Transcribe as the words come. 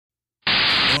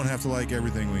don't have to like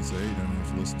everything we say. You don't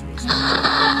have to listen to us. de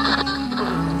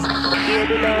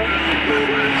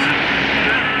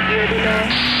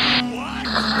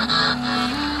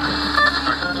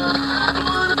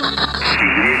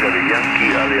Yankee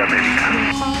A de América.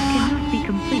 Cannot be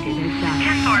completed as that.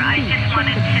 10-4, I just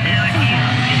wanted to know if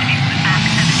you went back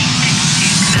 76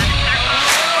 to the circle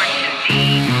or to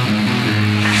the...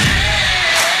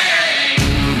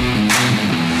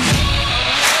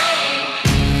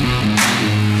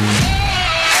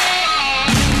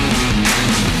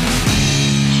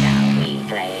 Shall we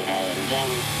play a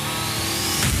game?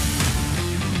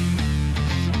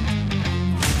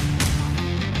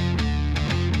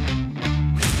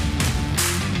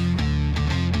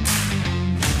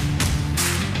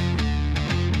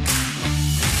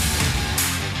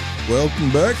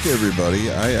 Welcome back, everybody.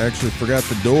 I actually forgot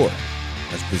the door.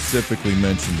 I specifically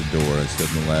mentioned the door. I said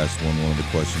in the last one of the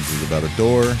questions was about a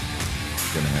door.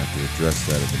 I'm going to have to address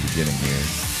that at the beginning here.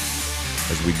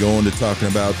 As we go into talking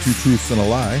about Two Truths and a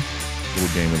Lie, a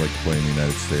little game we like to play in the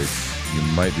United States. You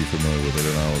might be familiar with it,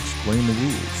 and I'll explain the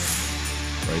rules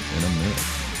right in a minute.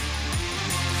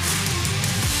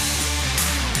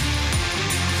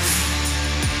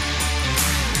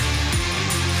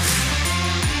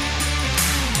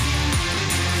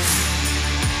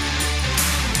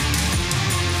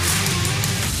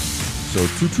 So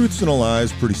Two Truths and a Lie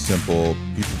is pretty simple.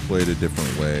 People play it a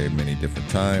different way, many different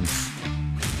times.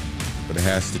 But it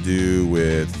has to do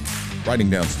with writing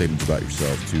down statements about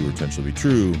yourself, two or potentially be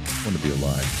true, one to be a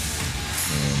lie.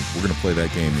 And we're going to play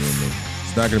that game, you and me.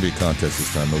 It's not going to be a contest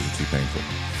this time. Those are too painful.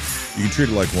 You can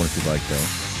treat it like one if you like, though.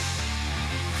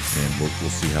 And we'll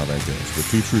see how that goes. But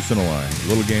Two Truths and a Lie. A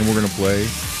little game we're going to play.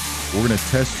 We're going to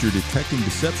test your detecting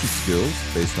deception skills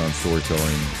based on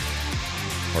storytelling,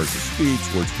 parts of speech,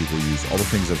 words people use, all the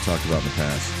things I've talked about in the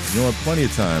past. You'll have plenty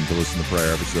of time to listen to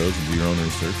prior episodes and do your own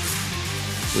research.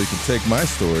 So you can take my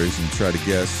stories and try to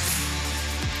guess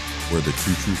where the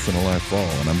two truths and a lie fall.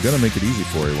 And I'm going to make it easy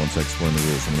for you once I explain the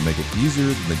rules. I'm going to make it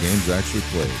easier than the game's actually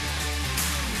played.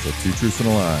 So Two Truths and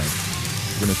a Lie.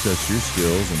 We're going to test your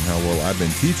skills and how well I've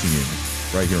been teaching you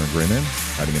right here on Gray Men,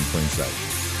 hiding in plain sight.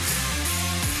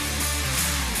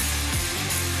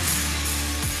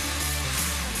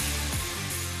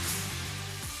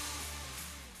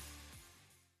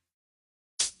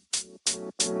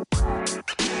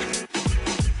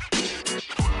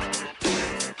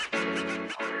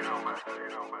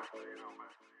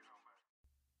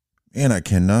 Man, I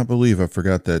cannot believe I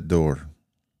forgot that door.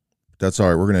 That's all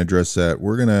right. We're going to address that.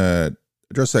 We're going to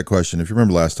address that question. If you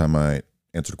remember last time I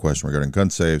answered a question regarding gun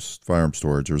safes, firearm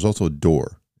storage, there was also a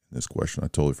door in this question. I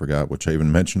totally forgot, which I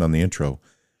even mentioned on the intro,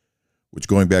 which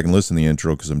going back and listening to the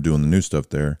intro because I'm doing the new stuff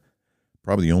there,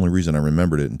 probably the only reason I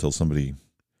remembered it until somebody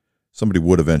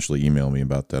would eventually email me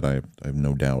about that. I have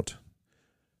no doubt.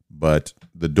 But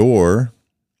the door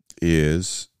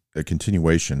is a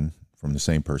continuation from the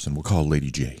same person. We'll call Lady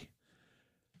J.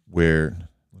 Where,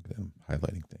 look at them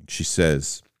highlighting things. She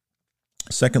says,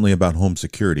 secondly, about home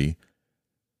security,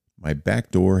 my back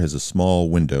door has a small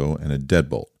window and a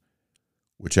deadbolt,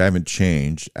 which I haven't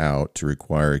changed out to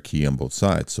require a key on both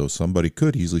sides. So somebody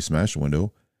could easily smash the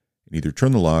window and either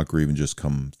turn the lock or even just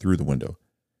come through the window.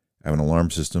 I have an alarm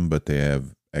system, but they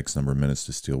have X number of minutes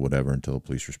to steal whatever until the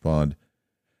police respond.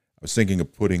 I was thinking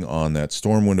of putting on that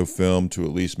storm window film to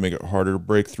at least make it harder to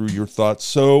break through. Your thoughts?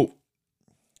 So,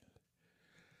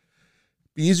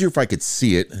 be easier if I could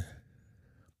see it,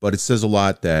 but it says a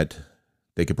lot that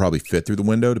they could probably fit through the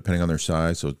window depending on their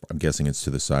size. So I'm guessing it's to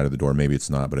the side of the door. Maybe it's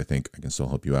not, but I think I can still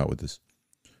help you out with this.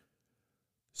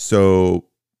 So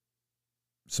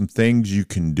some things you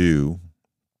can do,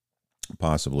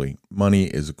 possibly. Money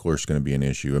is, of course, going to be an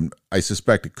issue. And I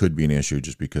suspect it could be an issue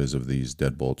just because of these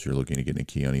deadbolts. You're looking to get a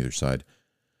key on either side.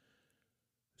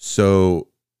 So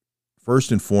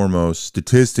first and foremost,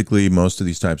 statistically, most of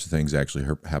these types of things actually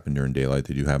happen during daylight.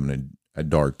 They do happen at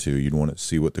dark, too. You'd want to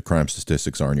see what the crime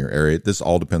statistics are in your area. This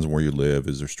all depends on where you live.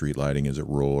 Is there street lighting? Is it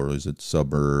rural? Or is it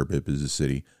suburb? Is it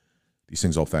city? These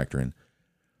things all factor in.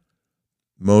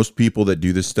 Most people that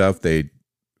do this stuff,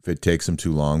 if it takes them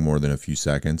too long, more than a few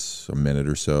seconds, a minute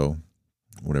or so,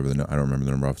 whatever I don't remember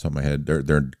the number off the top of my head, they're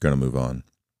going to move on.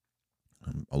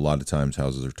 A lot of times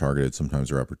houses are targeted. Sometimes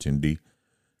they're opportunity.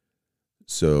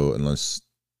 So unless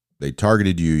they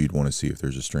targeted you, you'd want to see if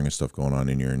there's a string of stuff going on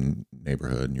in your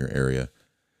neighborhood, in your area.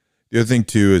 The other thing,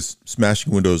 too, is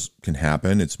smashing windows can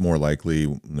happen. It's more likely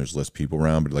when there's less people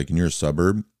around, but like in your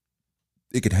suburb,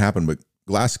 it could happen, but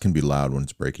glass can be loud when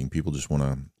it's breaking. People just want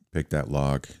to pick that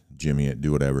lock, jimmy it,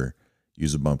 do whatever,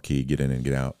 use a bump key, get in and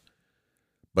get out.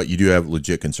 But you do have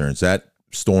legit concerns. That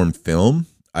storm film,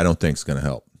 I don't think is going to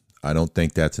help. I don't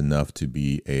think that's enough to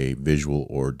be a visual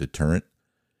or deterrent.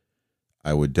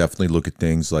 I would definitely look at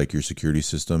things like your security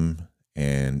system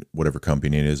and whatever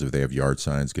company it is. If they have yard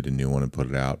signs, get a new one and put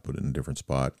it out, put it in a different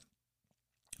spot,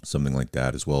 something like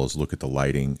that, as well as look at the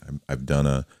lighting. I've done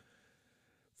a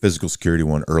physical security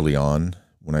one early on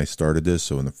when I started this,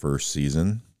 so in the first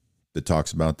season, that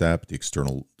talks about that, but the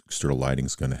external lighting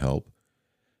is going to help.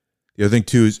 The other thing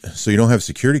too is, so you don't have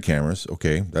security cameras,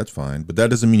 okay, that's fine, but that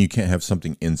doesn't mean you can't have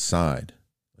something inside.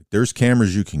 Like, there's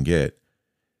cameras you can get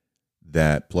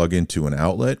that plug into an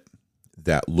outlet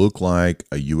that look like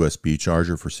a USB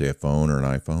charger for, say, a phone or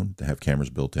an iPhone, that have cameras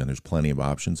built in. There's plenty of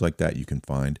options like that you can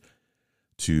find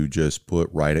to just put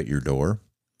right at your door.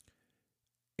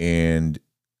 And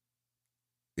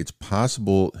it's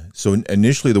possible. So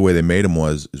initially the way they made them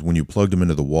is when you plugged them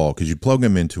into the wall, because you plug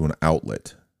them into an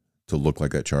outlet to look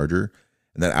like that charger,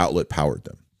 and that outlet powered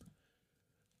them.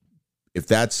 If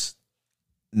that's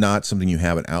not something you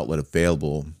have an outlet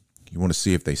available, you want to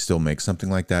see if they still make something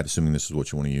like that, assuming this is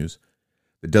what you want to use.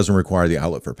 It doesn't require the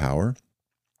outlet for power,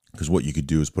 because what you could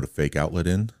do is put a fake outlet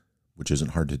in, which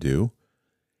isn't hard to do,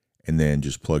 and then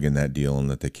just plug in that deal and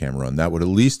let the camera run. That would at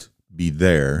least be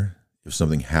there if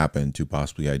something happened to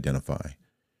possibly identify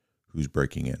who's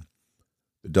breaking in.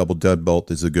 The double deadbolt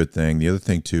is a good thing. The other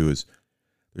thing too is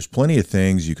there's plenty of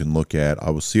things you can look at. I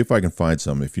will see if I can find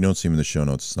some. If you don't see them in the show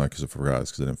notes, it's not because I forgot,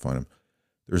 it's because I didn't find them.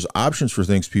 There's options for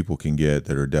things people can get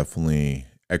that are definitely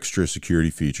extra security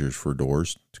features for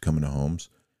doors to come into homes,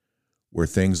 where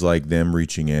things like them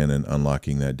reaching in and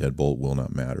unlocking that deadbolt will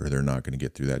not matter. They're not going to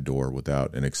get through that door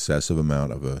without an excessive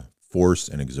amount of a force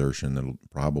and exertion that'll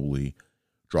probably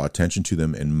draw attention to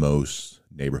them in most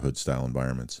neighborhood-style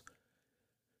environments.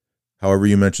 However,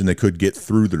 you mentioned they could get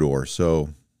through the door, so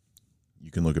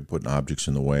you can look at putting objects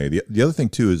in the way. The other thing,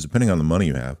 too, is depending on the money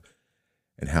you have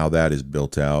and how that is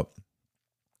built out,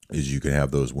 is you could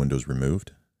have those windows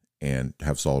removed and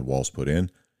have solid walls put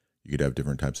in. You could have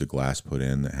different types of glass put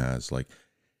in that has, like,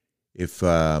 if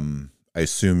I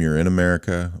assume you're in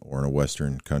America or in a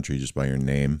Western country just by your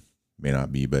name, may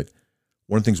not be, but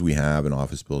one of the things we have in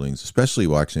office buildings,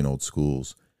 especially actually in old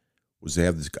schools, was they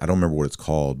have this, I don't remember what it's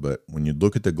called, but when you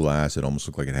look at the glass, it almost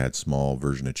looked like it had a small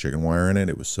version of chicken wire in it.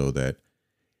 It was so that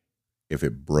if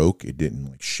it broke, it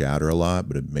didn't like shatter a lot,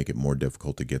 but it'd make it more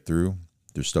difficult to get through.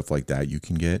 There's stuff like that you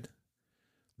can get.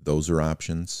 Those are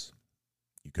options.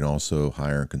 You can also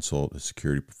hire and consult a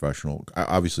security professional.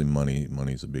 Obviously, money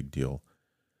is a big deal.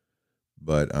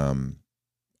 But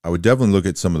I would definitely look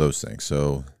at some of those things.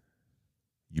 So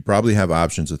you probably have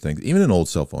options of things, even an old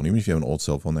cell phone. Even if you have an old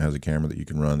cell phone that has a camera that you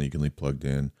can run, that you can leave plugged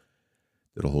in,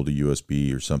 that'll hold a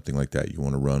USB or something like that you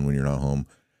want to run when you're not home.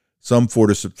 Some form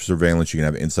of surveillance you can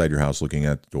have inside your house looking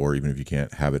at the door, even if you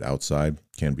can't have it outside,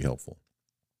 can be helpful.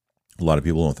 A lot of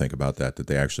people don't think about that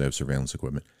they actually have surveillance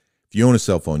equipment. If you own a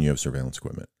cell phone, you have surveillance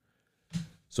equipment.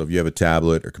 So if you have a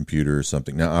tablet or computer or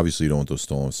something, now obviously you don't want those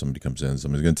stolen. If somebody comes in,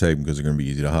 somebody's going to take them because they're going to be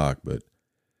easy to hawk, but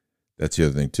that's the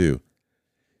other thing too.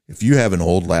 If you have an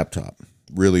old laptop,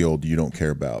 really old, you don't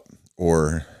care about,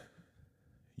 or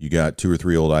you got 2 or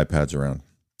 3 old iPads around,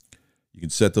 you can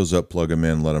set those up, plug them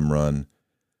in, let them run,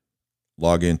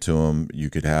 log into them. You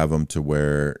could have them to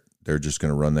where they're just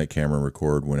going to run that camera and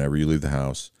record whenever you leave the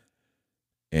house.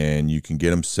 And you can get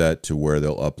them set to where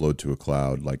they'll upload to a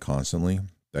cloud like constantly.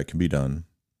 That can be done.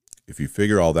 If you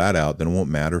figure all that out, then it won't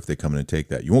matter if they come in and take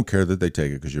that. You won't care that they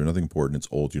take it because you're nothing important. It's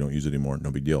old. You don't use it anymore.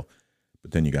 No big deal.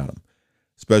 But then you got them.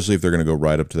 Especially if they're going to go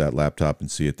right up to that laptop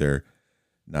and see it there,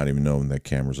 not even knowing that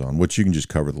camera's on, which you can just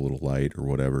cover the little light or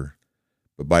whatever.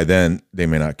 But by then, they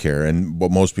may not care. And what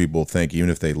most people think, even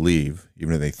if they leave,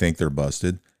 even if they think they're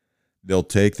busted, they'll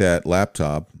take that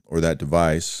laptop or that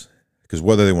device, because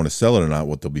whether they want to sell it or not,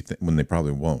 what they'll be when they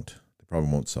probably won't. They probably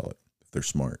won't sell it if they're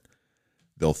smart.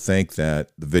 They'll think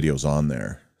that the video's on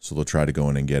there, so they'll try to go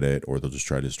in and get it, or they'll just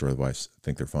try to destroy the device,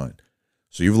 think they're fine.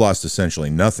 So you've lost essentially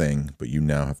nothing, but you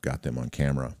now have got them on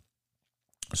camera.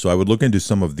 So I would look into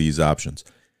some of these options.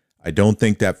 I don't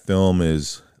think that film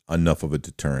is enough of a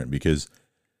deterrent, because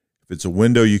if it's a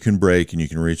window you can break and you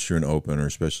can reach through and open, or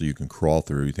especially you can crawl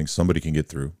through, you think somebody can get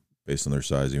through based on their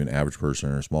size, even an average person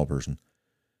or a small person,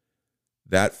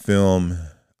 that film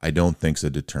I don't think is a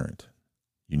deterrent.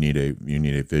 You need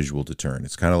a visual deterrent.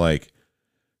 It's kind of like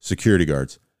security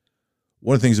guards.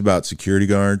 One of the things about security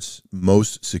guards,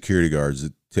 most security guards,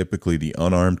 typically the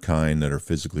unarmed kind that are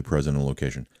physically present in a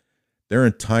location, their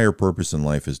entire purpose in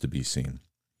life is to be seen.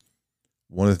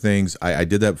 One of the things, I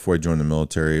did that before I joined the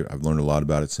military. I've learned a lot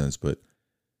about it since, but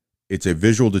it's a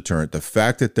visual deterrent. The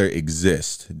fact that they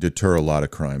exist deter a lot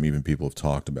of crime. Even people have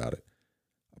talked about it.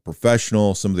 A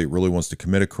professional, somebody that really wants to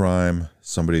commit a crime,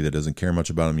 somebody that doesn't care much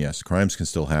about them, yes, crimes can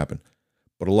still happen.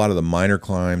 But a lot of the minor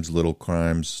crimes, little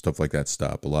crimes, stuff like that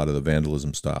stop. A lot of the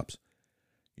vandalism stops.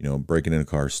 You know, breaking in a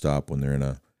car stop when they're in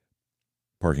a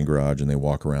parking garage and they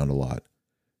walk around a lot.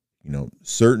 You know,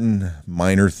 certain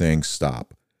minor things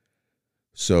stop.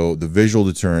 So the visual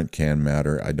deterrent can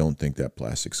matter. I don't think that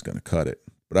plastic's going to cut it.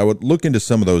 But I would look into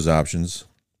some of those options.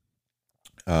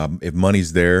 If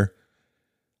money's there,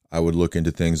 I would look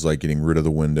into things like getting rid of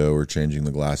the window or changing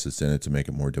the glass that's in it to make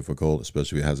it more difficult,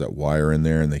 especially if it has that wire in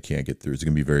there and they can't get through. It's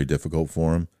going to be very difficult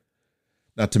for them.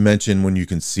 Not to mention when you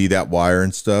can see that wire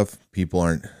and stuff, people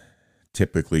aren't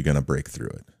typically going to break through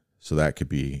it. So that could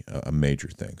be a major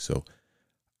thing. So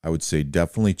I would say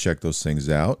definitely check those things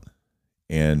out,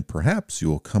 and perhaps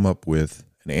you'll come up with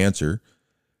an answer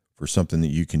for something that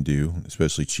you can do,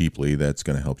 especially cheaply, that's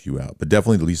going to help you out. But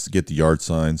definitely at least get the yard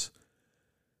signs,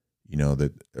 you know,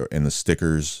 that, and the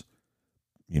stickers.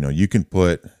 You know, you can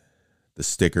put the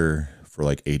sticker for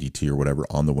like ADT or whatever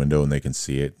on the window and they can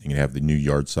see it. You can have the new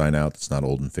yard sign out that's not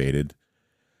old and faded.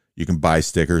 You can buy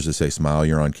stickers that say "Smile,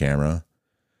 you're on camera."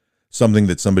 Something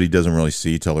that somebody doesn't really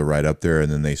see till they're right up there,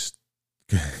 and then they,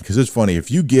 because it's funny,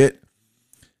 if you get,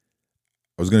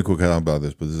 I was going to quick comment about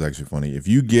this, but this is actually funny. If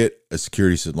you get a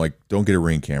security system, like, don't get a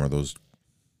Ring camera. Those,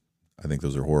 I think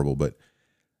those are horrible. But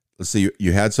let's say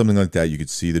you had something like that, you could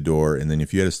see the door, and then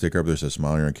if you had a sticker up there that says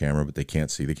 "Smile, you're on camera," but they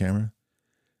can't see the camera,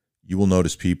 you will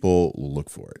notice people will look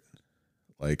for it.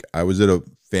 Like, I was at a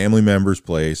family member's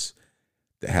place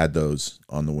that had those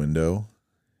on the window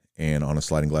and on a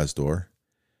sliding glass door.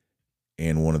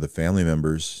 And one of the family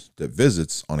members that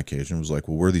visits on occasion was like,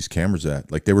 "Well, where are these cameras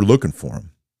at?" Like, they were looking for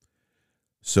them.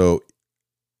 So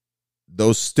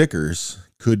those stickers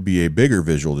could be a bigger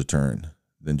visual deterrent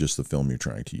than just the film you're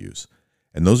trying to use.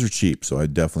 And those are cheap, so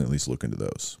I'd definitely at least look into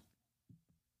those.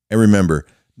 And remember,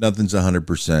 nothing's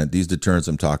 100%. These deterrents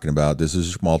I'm talking about, this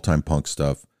is small-time punk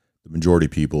stuff. The majority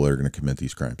of people are going to commit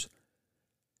these crimes.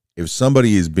 If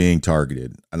somebody is being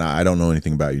targeted, and I don't know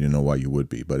anything about you to know why you would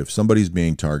be, but if somebody's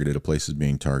being targeted, a place is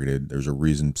being targeted, there's a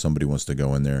reason somebody wants to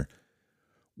go in there.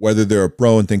 Whether they're a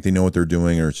pro and think they know what they're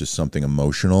doing or it's just something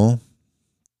emotional,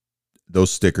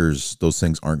 those stickers, those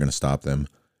things aren't going to stop them.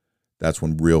 That's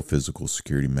when real physical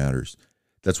security matters.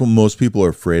 That's what most people are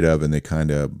afraid of, and they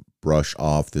kind of brush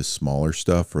off this smaller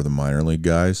stuff for the minor league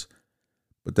guys.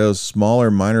 But those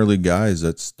smaller minor league guys,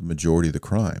 that's the majority of the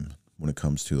crime when it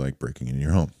comes to like breaking into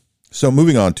your home. So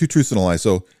moving on, 2 truths and a lie.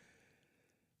 So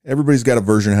everybody's got a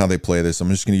version of how they play this. I'm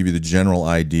just going to give you the general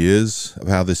ideas of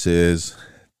how this is.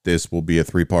 This will be a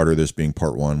 3-parter, this being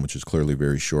part 1, which is clearly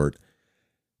very short.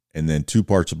 And then 2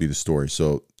 parts will be the story.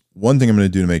 So one thing I'm going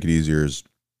to do to make it easier is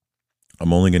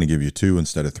I'm only going to give you 2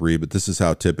 instead of 3, but this is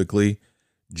how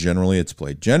generally it's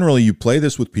played. Generally, you play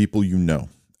this with people you know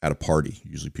at a party.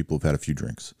 Usually people have had a few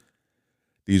drinks.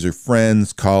 These are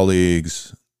friends,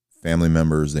 colleagues, family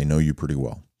members. They know you pretty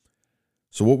well.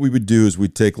 So what we would do is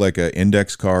we'd take like an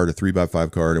index card, a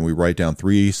 3x5 card, and we write down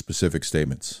 3 specific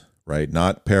statements, right?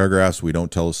 Not paragraphs. We don't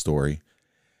tell a story.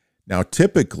 Now,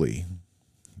 typically,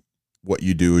 what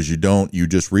you do is you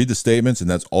just read the statements and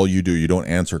that's all you do. You don't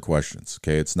answer questions.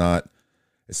 Okay. It's not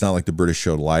like the British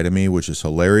show Lie to Me, which is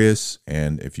hilarious.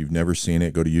 And if you've never seen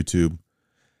it, go to YouTube.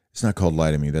 It's not called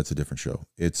Lie to Me. That's a different show.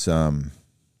 It's,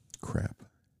 crap.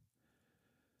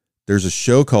 There's a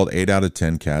show called 8 out of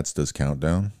 10 Cats Does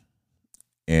Countdown.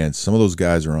 And some of those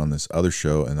guys are on this other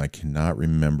show, and I cannot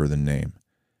remember the name.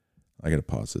 I got to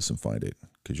pause this and find it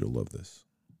because you'll love this.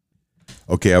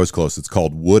 Okay, I was close. It's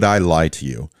called Would I Lie to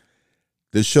You?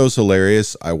 This show's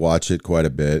hilarious. I watch it quite a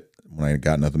bit when I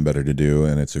got nothing better to do,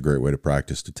 and it's a great way to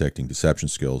practice detecting deception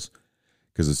skills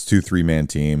because it's 2 3-man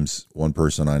teams. One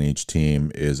person on each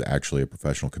team is actually a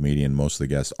professional comedian. Most of the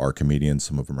guests are comedians.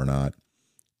 Some of them are not.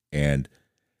 And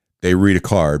they read a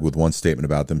card with one statement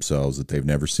about themselves that they've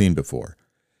never seen before.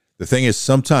 The thing is,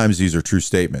 sometimes these are true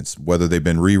statements, whether they've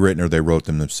been rewritten or they wrote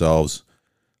them themselves.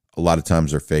 A lot of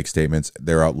times they're fake statements.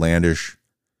 They're outlandish.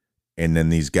 And then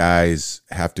these guys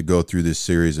have to go through this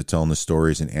series of telling the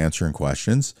stories and answering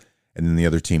questions. And then the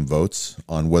other team votes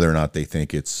on whether or not they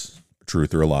think it's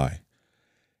truth or a lie.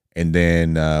 And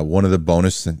then one of the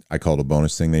bonus, I call it a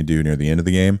bonus thing they do near the end of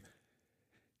the game,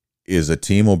 is a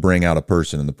team will bring out a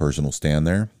person and the person will stand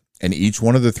there. And each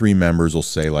one of the 3 members will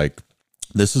say, like,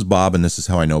 this is Bob and this is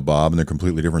how I know Bob. And they're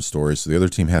completely different stories. So the other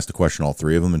team has to question all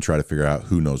 3 of them and try to figure out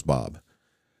who knows Bob.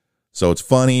 So it's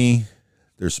funny.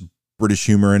 There's British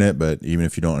humor in it, but even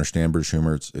if you don't understand British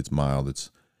humor, it's mild. It's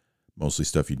mostly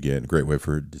stuff you'd get. A great way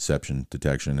for deception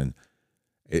detection. And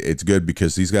it's good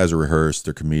because these guys are rehearsed.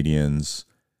 They're comedians.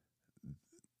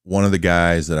 One of the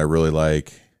guys that I really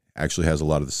like, actually has a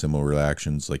lot of the similar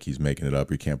reactions, like he's making it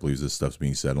up. You can't believe this stuff's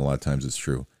being said, and a lot of times it's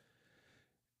true.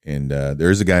 And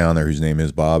there is a guy on there whose name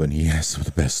is Bob, and he has some of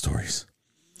the best stories,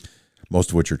 most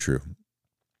of which are true.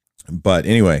 But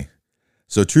anyway,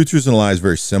 so truth, truths, and lies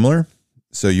very similar.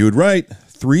 So you would write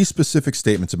 3 specific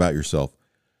statements about yourself.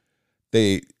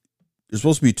 There's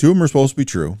supposed to be 2 of them are supposed to be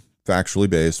true, factually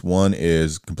based. 1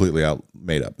 is completely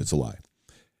made up. It's a lie.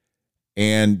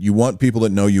 And you want people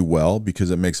that know you well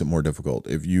because it makes it more difficult.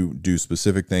 If you do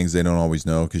specific things they don't always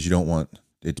know, because you don't want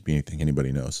it to be anything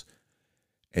anybody knows.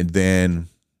 And then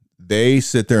they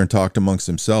sit there and talk amongst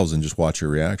themselves and just watch your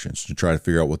reactions to try to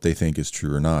figure out what they think is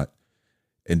true or not.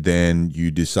 And then you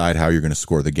decide how you're going to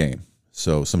score the game.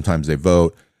 So sometimes they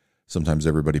vote. Sometimes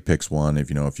everybody picks one. If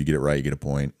you get it right, you get a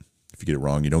point. If you get it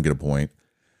wrong, you don't get a point.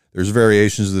 There's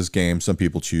variations of this game. Some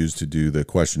people choose to do the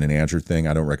question and answer thing.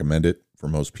 I don't recommend it for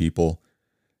most people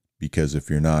because if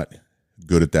you're not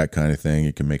good at that kind of thing,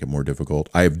 it can make it more difficult.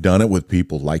 I have done it with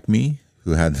people like me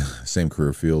who had the same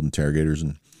career field, interrogators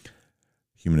and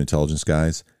human intelligence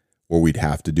guys, where we'd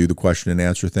have to do the question and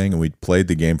answer thing, and we'd played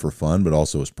the game for fun, but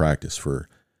also as practice for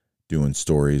doing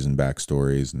stories and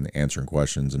backstories and answering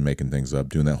questions and making things up,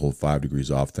 doing that whole 5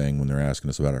 degrees off thing when they're asking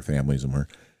us about our families and we're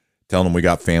telling them we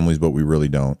got families, but we really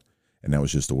don't. And that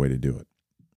was just a way to do it.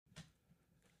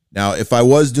 Now, if I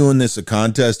was doing this a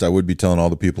contest, I would be telling all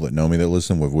the people that know me that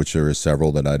listen, with which there is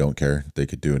several that I don't care. They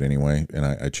could do it anyway, and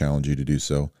I challenge you to do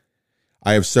so.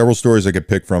 I have several stories I could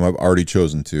pick from. I've already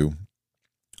chosen 2.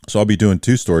 So I'll be doing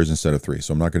 2 stories instead of 3.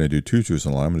 So I'm not going to do 2 truths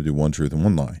and a lie. I'm going to do 1 truth and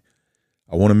 1 lie.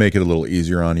 I want to make it a little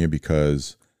easier on you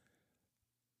because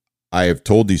I have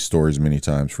told these stories many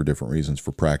times for different reasons,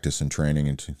 for practice and training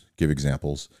and to give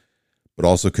examples, but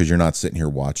also because you're not sitting here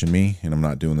watching me and I'm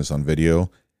not doing this on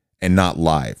video and not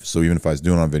live. So even if I was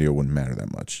doing it on video, it wouldn't matter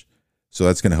that much. So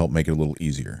that's going to help make it a little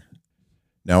easier.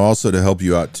 Now, also to help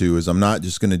you out too, is I'm not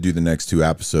just going to do the next 2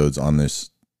 episodes on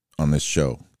this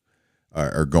show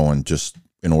or going just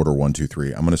in order 1, 2,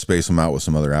 3. I'm going to space them out with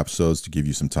some other episodes to give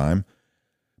you some time.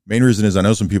 Main reason is I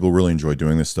know some people really enjoy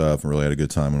doing this stuff and really had a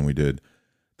good time when we did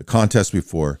the contest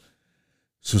before.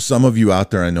 So some of you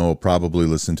out there I know will probably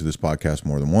listen to this podcast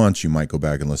more than once. You might go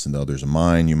back and listen to others of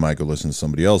mine. You might go listen to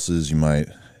somebody else's. You might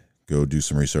go do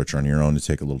some research on your own to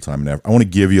take a little time and effort. I want to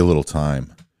give you a little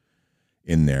time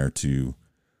in there to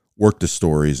work the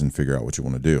stories and figure out what you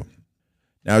want to do.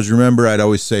 Now, as you remember, I'd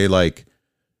always say like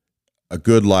a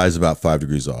good lie is about 5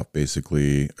 degrees off.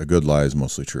 Basically, a good lie is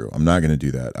mostly true. I'm not going to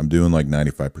do that. I'm doing like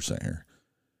 95% here.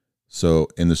 So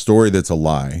in the story that's a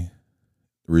lie,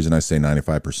 the reason I say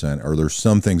 95% are there's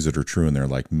some things that are true in there,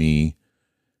 like me,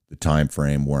 the time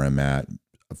frame, where I'm at.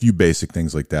 A few basic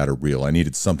things like that are real. I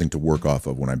needed something to work off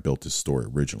of when I built this story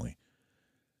originally.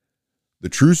 The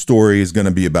true story is going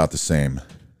to be about the same.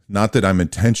 Not that I'm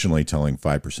intentionally telling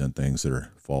 5% things that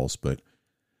are false, but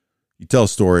you tell a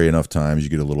story enough times, you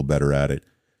get a little better at it.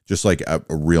 Just like a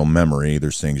real memory,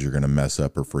 there's things you're going to mess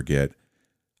up or forget.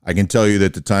 I can tell you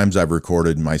that the times I've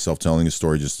recorded myself telling a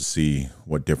story just to see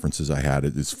what differences I had,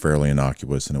 it's fairly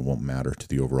innocuous and it won't matter to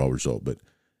the overall result. But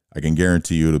I can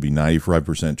guarantee you it'll be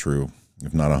 95% true,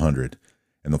 if not 100.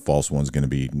 And the false one's going to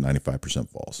be 95%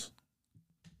 false.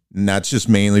 And that's just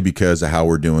mainly because of how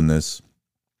we're doing this,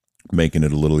 making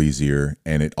it a little easier,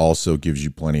 and it also gives you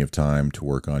plenty of time to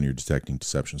work on your detecting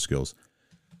deception skills.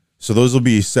 So those will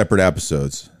be separate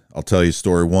episodes. I'll tell you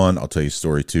story 1, I'll tell you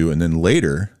story 2, and then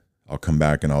later I'll come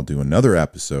back and I'll do another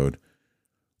episode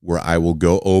where I will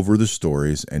go over the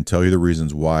stories and tell you the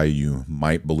reasons why you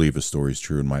might believe a story is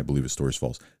true and might believe a story is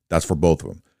false. That's for both of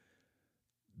them.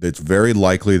 It's very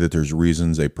likely that there's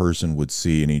reasons a person would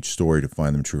see in each story to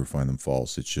find them true or find them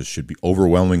false. It just should be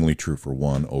overwhelmingly true for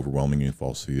one, overwhelmingly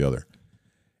false for the other.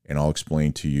 And I'll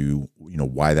explain to you,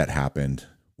 why that happened,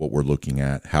 what we're looking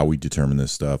at, how we determine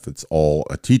this stuff. It's all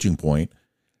a teaching point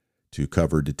to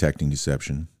cover detecting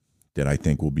deception that I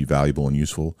think will be valuable and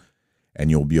useful.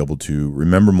 And you'll be able to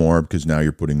remember more because now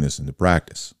you're putting this into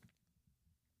practice.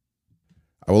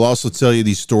 I will also tell you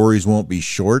these stories won't be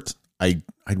short. I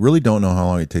really don't know how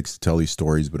long it takes to tell these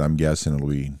stories, but I'm guessing it'll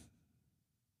be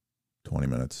 20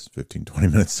 minutes, 15, 20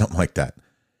 minutes, something like that.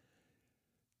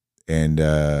 And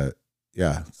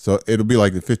so it'll be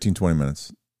like 15, 20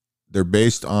 minutes. They're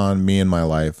based on me and my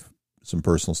life, some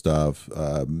personal stuff.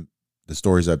 The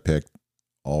stories I picked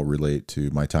all relate to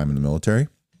my time in the military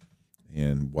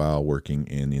and while working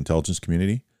in the intelligence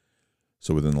community.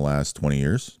 So within the last 20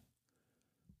 years.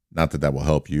 Not that will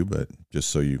help you, but just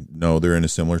so you know, they're in a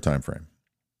similar time frame.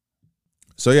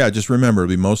 So yeah, just remember, it'll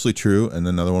be mostly true, and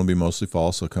then another one will be mostly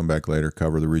false. I'll come back later,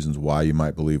 cover the reasons why you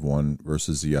might believe one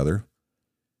versus the other.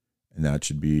 And that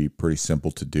should be pretty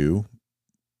simple to do.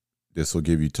 This will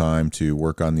give you time to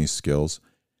work on these skills.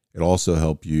 It'll also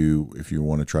help you if you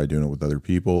want to try doing it with other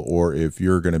people, or if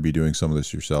you're going to be doing some of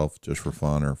this yourself just for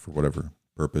fun or for whatever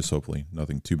purpose, hopefully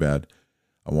nothing too bad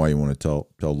on why you want to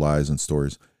tell lies and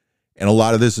stories. And a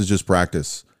lot of this is just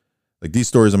practice. Like these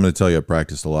stories I'm going to tell you, I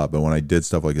practiced a lot, but when I did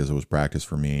stuff like this, it was practice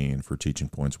for me and for teaching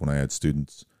points. When I had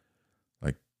students,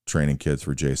 like training kids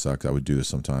for JSOC, I would do this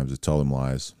sometimes to tell them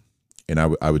lies. And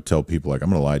I would tell people, like, I'm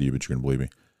going to lie to you, but you're going to believe me.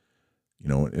 You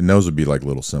know, and those would be like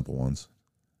little simple ones.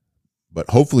 But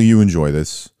hopefully you enjoy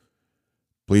this.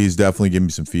 Please definitely give me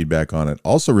some feedback on it.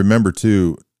 Also, remember,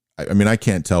 too, I mean, I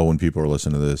can't tell when people are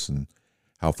listening to this and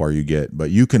how far you get, but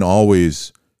you can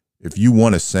always, if you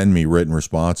want to send me written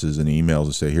responses and emails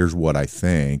and say, here's what I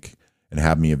think, and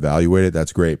have me evaluate it,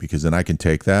 that's great, because then I can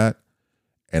take that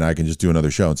and I can just do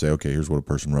another show and say, okay, here's what a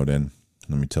person wrote in.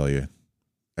 Let me tell you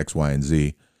X, Y, and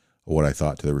Z of what I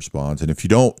thought to the response. And if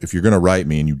you're going to write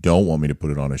me and you don't want me to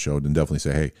put it on a show, then definitely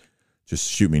say, hey, just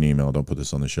shoot me an email. Don't put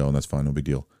this on the show, and that's fine. No big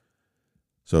deal.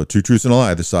 So 2 Truths and a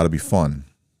Lie. This ought to be fun.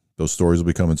 Those stories will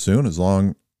be coming soon,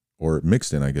 or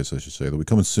mixed in, I guess I should say. They'll be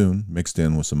coming soon, mixed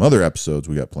in with some other episodes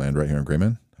we got planned right here on Gray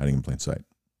Man, Hiding in Plain Sight.